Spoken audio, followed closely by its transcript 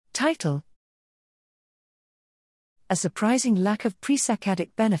Title: A surprising lack of presaccadic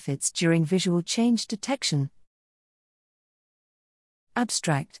benefits during visual change detection.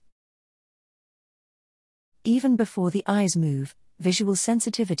 Abstract: Even before the eyes move, visual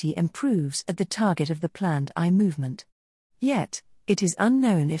sensitivity improves at the target of the planned eye movement. Yet, it is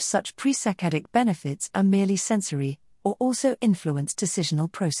unknown if such presaccadic benefits are merely sensory, or also influence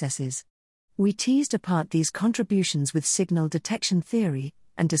decisional processes. We teased apart these contributions with signal detection theory,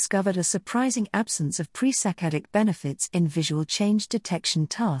 and discovered a surprising absence of presaccadic benefits in visual change detection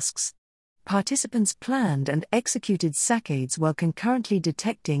tasks. Participants planned and executed saccades while concurrently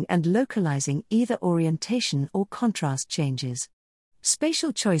detecting and localizing either orientation or contrast changes.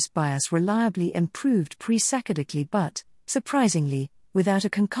 Spatial choice bias reliably improved presaccadically but, surprisingly, without a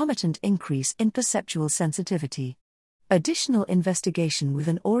concomitant increase in perceptual sensitivity. Additional investigation with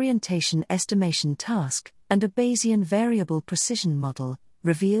an orientation estimation task and a Bayesian variable precision model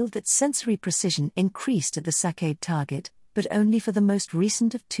revealed that sensory precision increased at the saccade target, but only for the most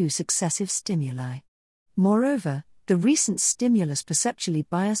recent of two successive stimuli. Moreover, the recent stimulus perceptually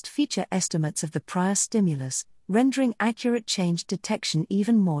biased feature estimates of the prior stimulus, rendering accurate change detection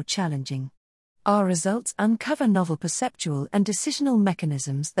even more challenging. Our results uncover novel perceptual and decisional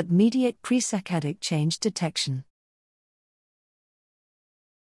mechanisms that mediate presaccadic change detection.